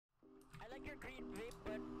your green vape,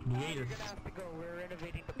 but you're gonna have to go. We're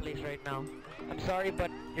renovating the place right now. I'm sorry,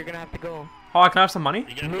 but you're gonna have to go. Hi, can I have some money?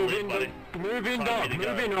 Move in, dog. Move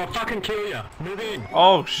in, or I'll fucking kill ya. Move in.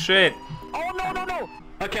 Oh shit. Oh no no no!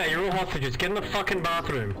 Okay, you're all hostages. Get in the fucking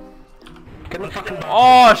bathroom. Get in the fucking bathroom.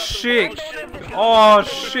 Oh shit. Oh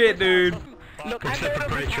shit, dude. Look, Except for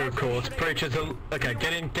Preacher, of course. Preacher's a... Okay,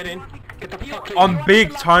 get in, get in. Get the fuck in. I'm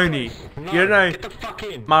Big Tony. No, You don't know. get the fuck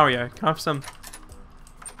in. Mario, can I have some...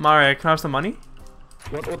 Mario, can I have some money?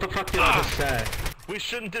 What the fuck did I just say? We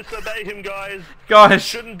shouldn't disobey him, guys. We Guys.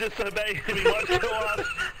 shouldn't disobey him. He might kill us.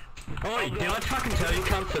 Oi, did I fucking tell you,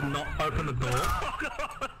 cunt, to not open the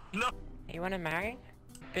door? No. You wanna marry?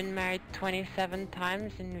 Been married 27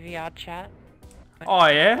 times in VR chat. Oh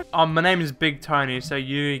yeah? My name is Big Tony, so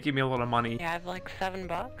you give me a lot of money. Yeah, I have like $7.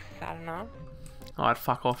 I don't know. Alright,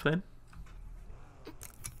 fuck off then.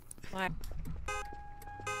 What?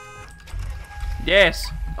 Yes!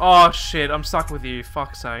 Oh shit, I'm stuck with you,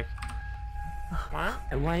 fuck's sake. What?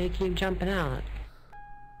 And why do you keep jumping out?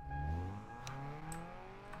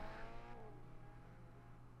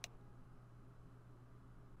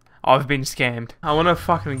 I've been scammed. I want a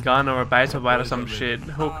fucking gun or a baseball bat or some shit.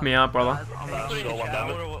 Hook me up, brother.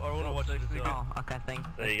 Oh, okay, thanks.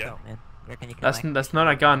 There you go. Man. Where can you That's not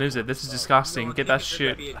a gun, is it? This is disgusting. Get that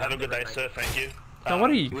shit. Have a good day, sir. Thank you. Now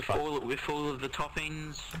what are you? With all of the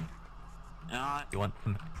toppings. You want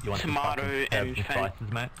tomato and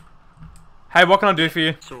spices, mate? Hey, what can I do for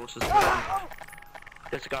you? sauces.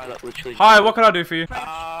 There's a guy that literally. Hi, what can I do for you?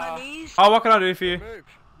 Please. Oh, what can I do for you?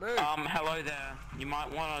 Hello there. You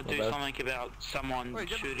might want to do something about someone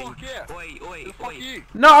shooting. Oi.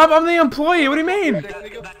 No, I'm the employee. What do you mean?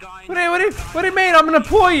 What do you mean? I'm an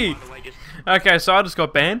employee. Okay, so I just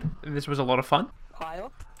got banned. And this was a lot of fun.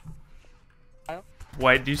 Kyle?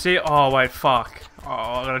 Wait, do you see? Oh, wait, fuck. Oh,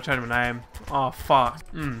 I gotta change my name. Oh, fuck.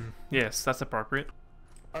 Yes, that's appropriate.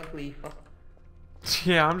 Ugly fuck.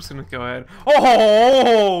 Yeah, I'm just gonna go ahead.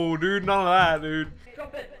 Oh, dude, none of that, dude.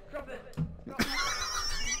 Drop it.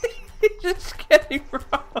 He's just getting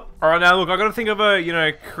rough. Alright, now look, I gotta think of a, you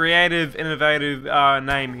know, creative, innovative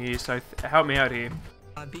name here, so help me out here.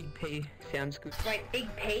 Big P sounds good. Wait, Big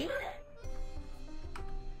P?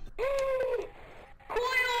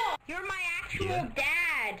 Coil! You're my actual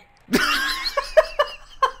dad!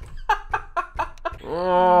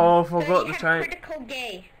 Oh, I forgot the time. Critical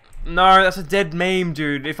gay. No, that's a dead meme,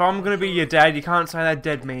 dude. If I'm gonna be your dad, you can't say that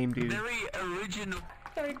dead meme, dude. Very original.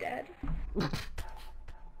 Sorry, Dad.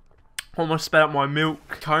 Almost spat out my milk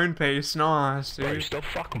cone piece. Nice, dude. Bro, stop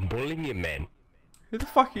fucking bullying him, man. Who the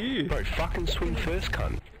fuck are you? Bro, fucking swing first,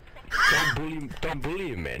 cunt. Don't bully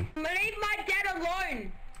him, man. Leave my dad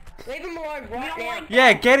alone! Leave him alone right now.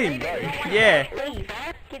 Yeah, get him. Yeah. Please.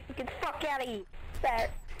 Get the fuck out of here.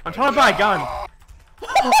 Dad. I'm trying to buy a gun.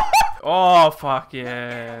 Oh, fuck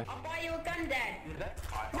yeah. I'll buy you a gun, Dad.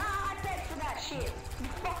 No, I paid for that shit. Get the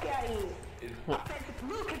fuck out of here. Look,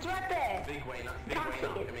 it's right there. Big Wayne, come here.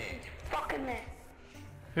 Fucking there.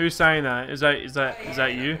 Who's saying that? Is that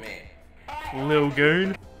you? Lil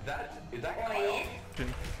Goon? Is that Oh,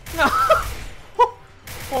 yeah.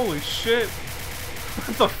 Holy shit.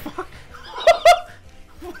 What the fuck?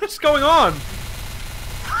 What's going on?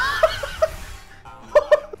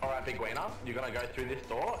 Alright, Big Wiener, you're gonna go through this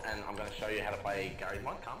door and I'm gonna show you how to play Garry's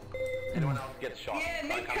Mod. Come. Anyone else gets shot. Yeah, me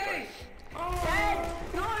don't come too. through. Oh, Dad.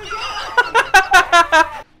 No,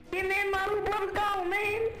 Dad. Yeah, man, my little brother gone,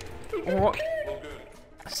 man. He's just What? good.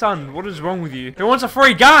 Son, what is wrong with you? Who wants a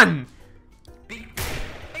free gun? Hey,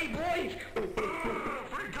 boys.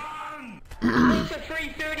 Free gun. It's a free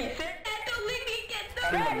 30 cents. Don't let me get the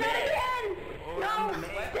man. No.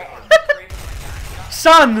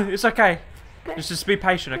 Son, it's okay. Just be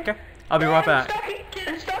patient, okay? I'll be right back.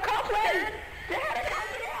 Get stuck halfway.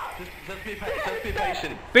 Just be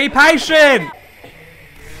patient. Be patient!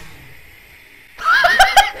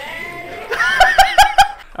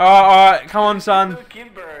 Alright, come on, son.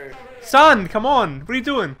 Kid, bro. Son, come on. What are you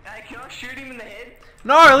doing? Hey, can I shoot him in the head?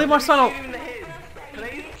 No, leave my son Shoot alone. him in the head,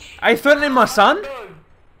 please. Are you threatening my son? No.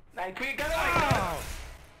 Hey, quick, go.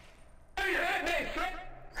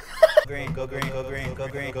 Green, go green, go green, go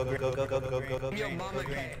green, go green, go go go go go go green, go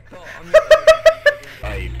green.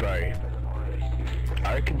 Hey, bro.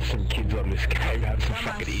 I reckon some kids on this game have some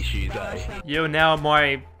fucking issues, eh? You're now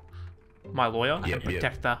my lawyer Yep, and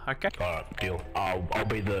protector, okay? Alright, deal. I'll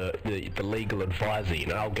be the legal advisor, you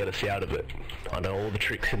know, I'll get us out of it. I know all the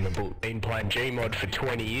tricks in the book. Been playing Gmod for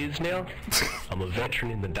 20 years now. I'm a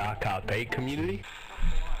veteran in the dark arcade community.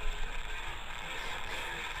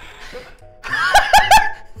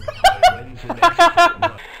 When's the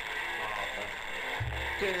next...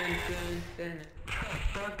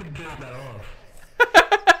 fucking turn that off.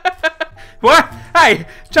 What? Hey,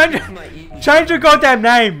 change your goddamn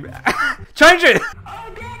name. Change it.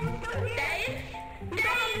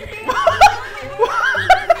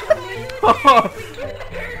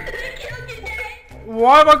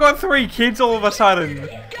 Why have I got 3 kids all of a sudden?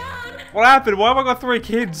 What happened? Why have I got 3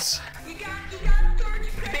 kids?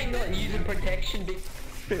 Not using protection.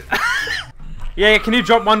 Yeah, can you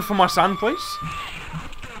drop one for my son, please?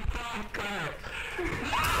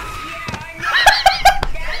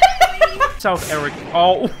 South Eric.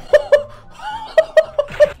 Oh.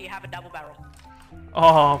 You have a double barrel.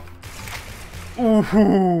 Oh.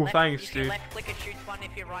 Ooh. Thanks, If dude. you left click it shoots one,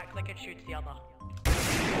 if you right click it shoots the other.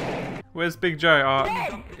 Where's Big Joe? Oh.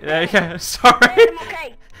 Yeah, okay. Sorry.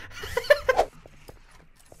 Okay.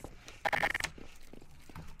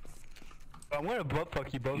 I'm gonna butt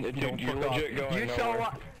fuck you both. You're legit going You saw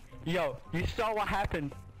what? Yo, you saw what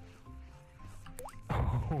happened.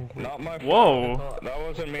 Not my fault. Whoa. That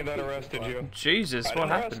wasn't me that arrested you. Jesus, I what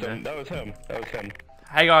didn't happened arrest him. there? That was him. That was him.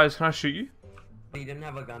 Hey guys, can I shoot you? He didn't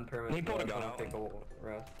have a gun permit. He pulled a gun out.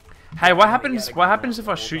 Hey, what happens if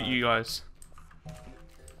I shoot you guys?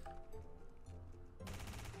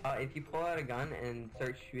 If you pull out a gun and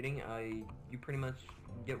start shooting, you pretty much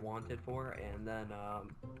get wanted for, and then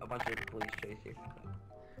a bunch of the police chase you.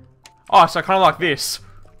 Oh, so kind of like this.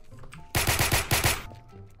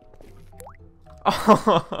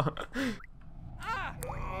 Oh.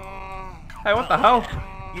 Hey, what the hell?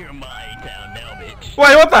 You're my town now, bitch.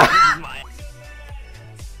 Wait, what the?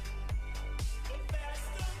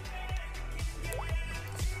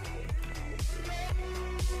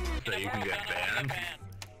 So you can get banned.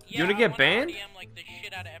 You wanna get banned?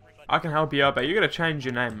 I can help you out, but you gotta change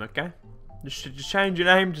your name, okay? Just change your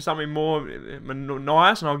name to something more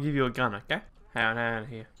nice, and I'll give you a gun, okay? Hang on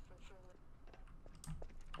here.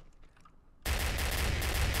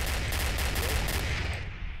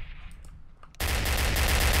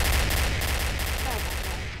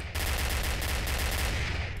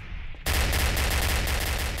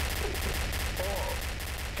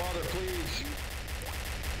 Father, please.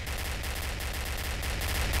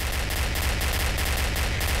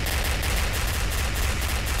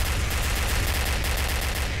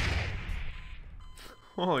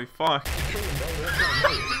 Holy fuck.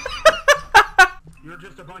 You're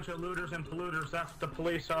just a bunch of looters and polluters. That's what the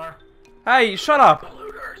police are. Hey, shut up.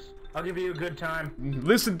 I'll give you a good time.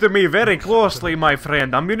 Listen to me very closely, my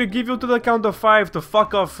friend. I'm gonna give you to the count of 5 to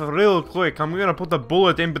fuck off real quick. I'm gonna put a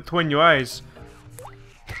bullet in between your eyes.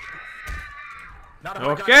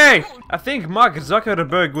 Okay, I think Mark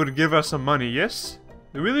Zuckerberg would give us some money, yes?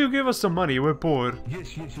 Will you give us some money? We're poor.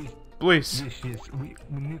 Yes, yes, yes. Please. Yes, yes. We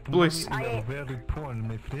need Please. money. We are very poor,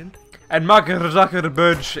 my friend. And Mark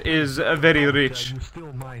Zuckerberg is very rich. You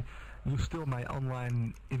steal my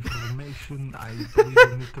online information. I believe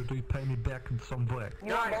you need to repay me back in some way.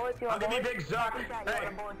 Guys, I'll give you big Zuck.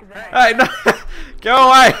 Hey, no, go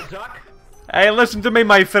away. Zuck. Hey, listen to me,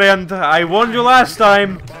 my friend. I warned you last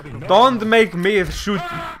time. Don't make me shoot.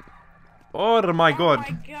 Oh my god.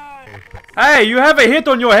 Hey, you have a hit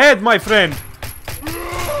on your head, my friend.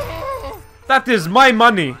 That is my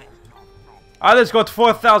money. I just got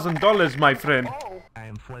 $4,000, my friend. I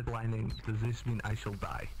am flatlining. Does this mean I shall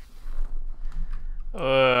die?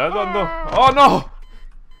 I don't know. Oh no!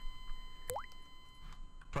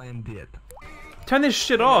 I am dead. Turn this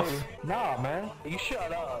shit off. Nah, man. You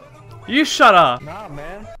shut up. You shut up. Nah,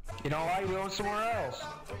 man. You know why? We're going somewhere else.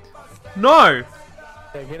 No.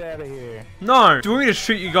 Hey, get out of here. No. Do you want me to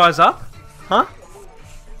shoot you guys up? Huh?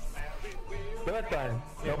 Good thing.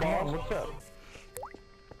 Yo, boss, what's up?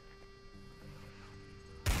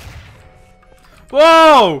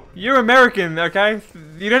 Whoa! You're American, okay?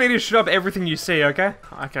 You don't need to shoot up everything you see, okay?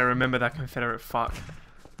 Okay, remember that Confederate fuck.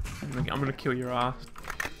 I'm gonna kill your ass.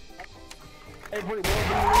 Hey, wait,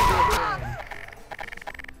 what?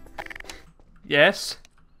 Yes?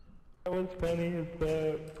 That was funny as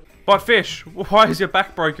fuck. But fish, why is your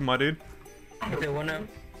back broken, my dude? Okay, what now?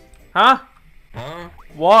 Huh? Huh?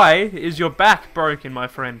 Why is your back broken, my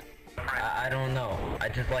friend? I don't know. I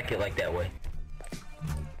just like it like that way.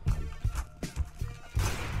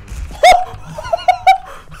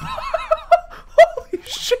 Holy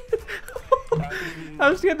shit!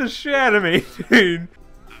 That scared the shit out of me, dude.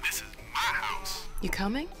 This is my house. You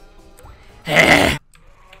coming? Wait,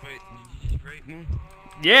 you rape me?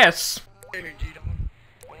 Yes. Energy, I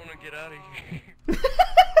wanna get out of here.